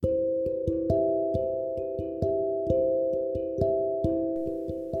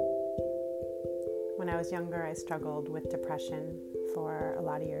was younger, I struggled with depression for a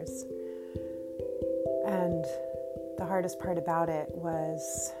lot of years. And the hardest part about it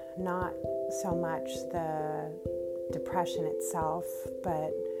was not so much the depression itself,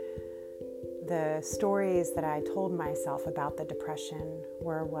 but the stories that I told myself about the depression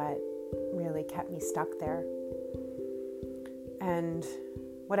were what really kept me stuck there. And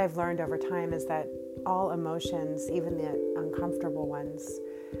what I've learned over time is that all emotions, even the uncomfortable ones,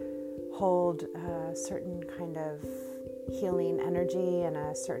 hold a certain kind of healing energy and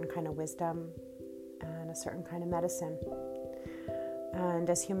a certain kind of wisdom and a certain kind of medicine. And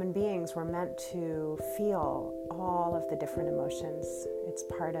as human beings, we're meant to feel all of the different emotions. It's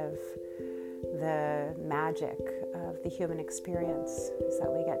part of the magic of the human experience, is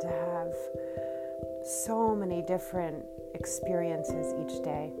that we get to have so many different experiences each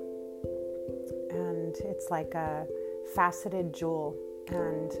day. And it's like a faceted jewel,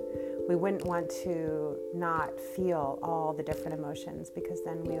 and we wouldn't want to not feel all the different emotions, because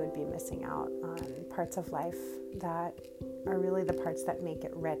then we would be missing out on parts of life that are really the parts that make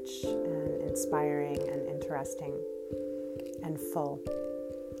it rich and inspiring and interesting and full.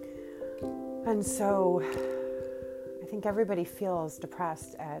 And so I think everybody feels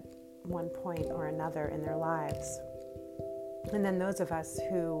depressed at one point or another in their lives. And then those of us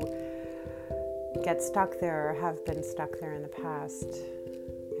who get stuck there or have been stuck there in the past,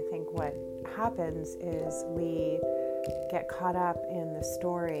 I think what happens is we get caught up in the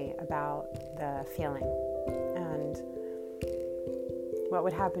story about the feeling. And what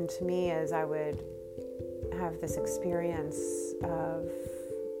would happen to me is I would have this experience of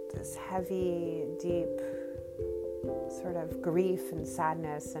this heavy, deep sort of grief and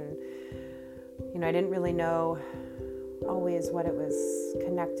sadness. And, I didn't really know always what it was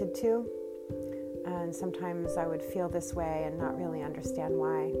connected to. And sometimes I would feel this way and not really understand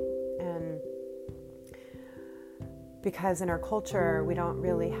why. And because in our culture, we don't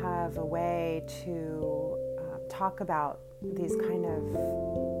really have a way to talk about these kind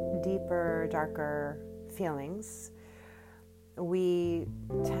of deeper, darker feelings, we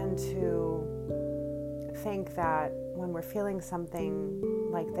tend to think that when we're feeling something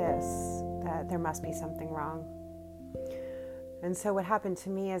like this, that there must be something wrong. And so what happened to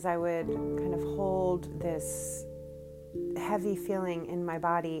me is I would kind of hold this heavy feeling in my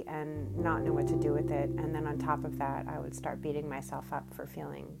body and not know what to do with it. And then on top of that, I would start beating myself up for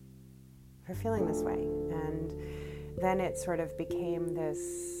feeling this way. And then it sort of became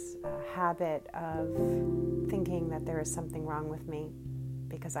this habit of thinking that there is something wrong with me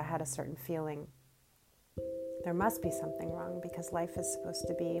because I had a certain feeling. There must be something wrong because life is supposed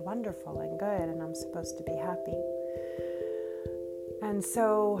to be wonderful and good and I'm supposed to be happy. And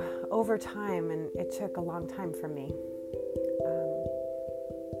so over time, and it took a long time for me,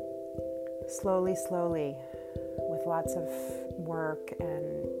 slowly, with lots of work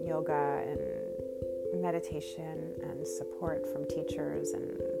and yoga and meditation and support from teachers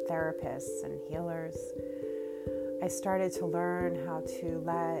and therapists and healers, I started to learn how to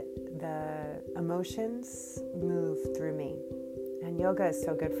let the emotions move through me. And yoga is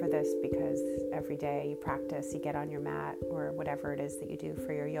so good for this because every day you practice, you get on your mat or whatever it is that you do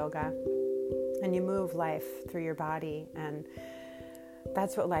for your yoga, and you move life through your body. And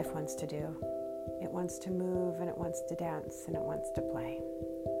that's what life wants to do. It wants to move and it wants to dance and it wants to play.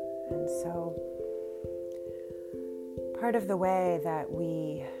 And so part of the way that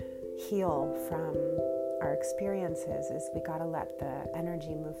we heal from our experiences is we got to let the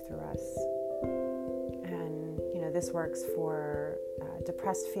energy move through us. And, this works for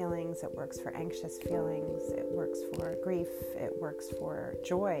depressed feelings, it works for anxious feelings, it works for grief, it works for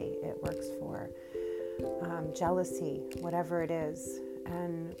joy, it works for jealousy, whatever it is.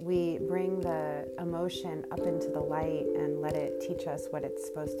 And we bring the emotion up into the light and let it teach us what it's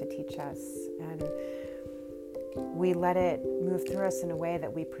supposed to teach us. And we let it move through us in a way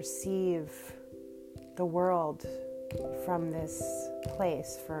that we perceive the world from this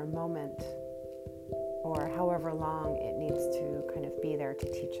place for a moment, or however long it needs to kind of be there to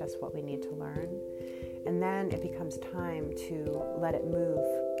teach us what we need to learn. And then it becomes time to let it move.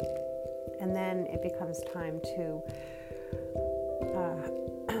 And then it becomes time to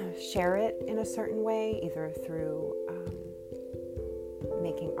share it in a certain way, either through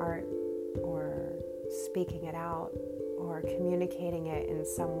making art or speaking it out or communicating it in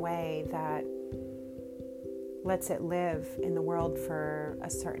some way that lets it live in the world for a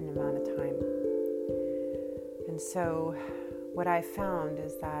certain amount of time. And so what I found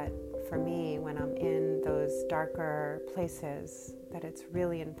is that for me when I'm in those darker places that it's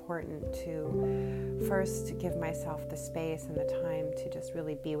really important to first give myself the space and the time to just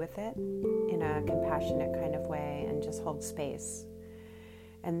really be with it in a compassionate kind of way and just hold space.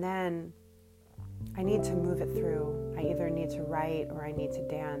 And then I need to move it through. I either need to write, or I need to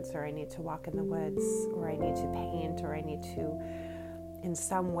dance, or I need to walk in the woods, or I need to paint, or I need to, in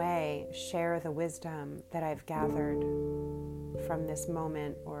some way, share the wisdom that I've gathered from this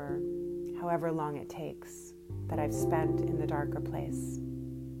moment, or however long it takes, that I've spent in the darker place.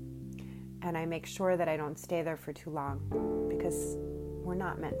 And I make sure that I don't stay there for too long, because we're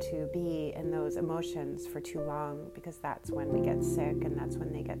not meant to be in those emotions for too long, because that's when we get sick and that's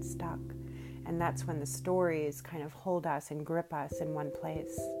when they get stuck. And that's when the stories kind of hold us and grip us in one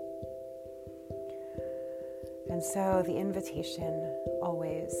place. And so the invitation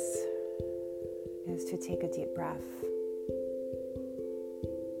always is to take a deep breath.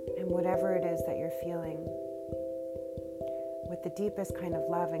 And whatever it is that you're feeling, with the deepest kind of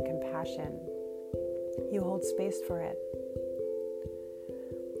love and compassion, you hold space for it.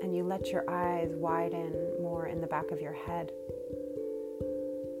 And you let your eyes widen more in the back of your head.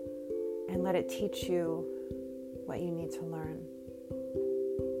 And let it teach you what you need to learn.